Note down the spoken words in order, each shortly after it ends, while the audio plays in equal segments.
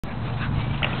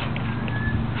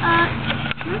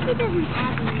Murphy doesn't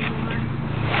have anymore.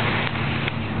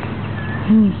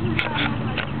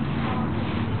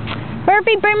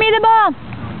 Murphy, bring me the ball.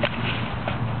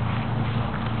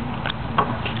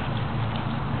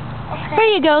 Okay. Here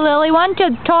you go, Lily. Why don't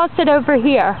you toss it over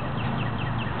here?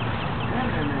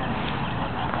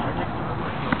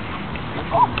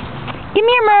 Give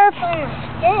me your Murph.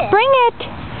 Bring it.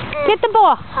 Get the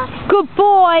ball. Good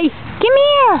boy. Give me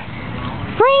here.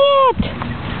 Bring it.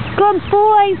 Good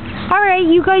boy. All right,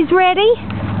 you guys ready?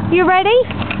 You ready?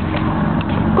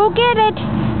 Go get it.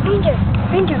 Ranger,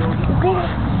 go get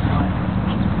it.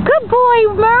 Good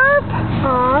boy, Murph.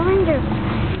 Aw, Ranger.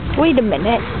 Wait a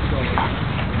minute.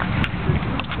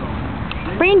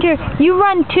 Ranger, you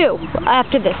run too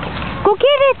after this. Go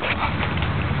get it.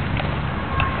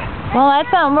 Well,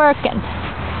 that's not working.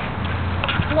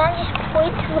 Now just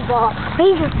point to the ball.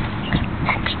 Ranger.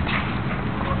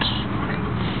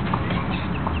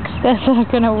 That's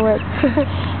not gonna work.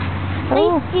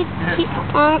 Oh.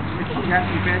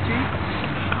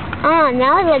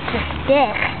 Now he likes a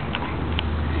stick.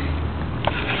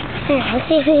 Here, let's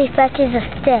see if he fetches a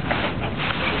stick.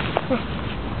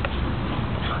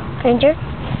 Ranger?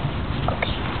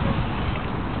 Okay.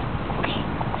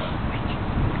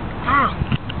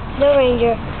 No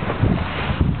Ranger.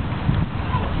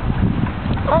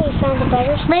 Oh, you found the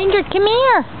better stick. Ranger, come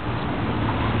here.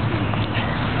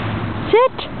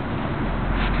 Sit.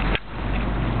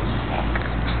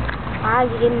 Wow,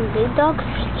 you giving the big dog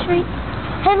treat?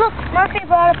 Hey, look, Murphy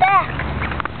brought it back.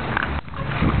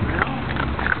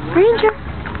 Ranger.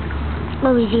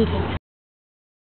 Oh, he's eating.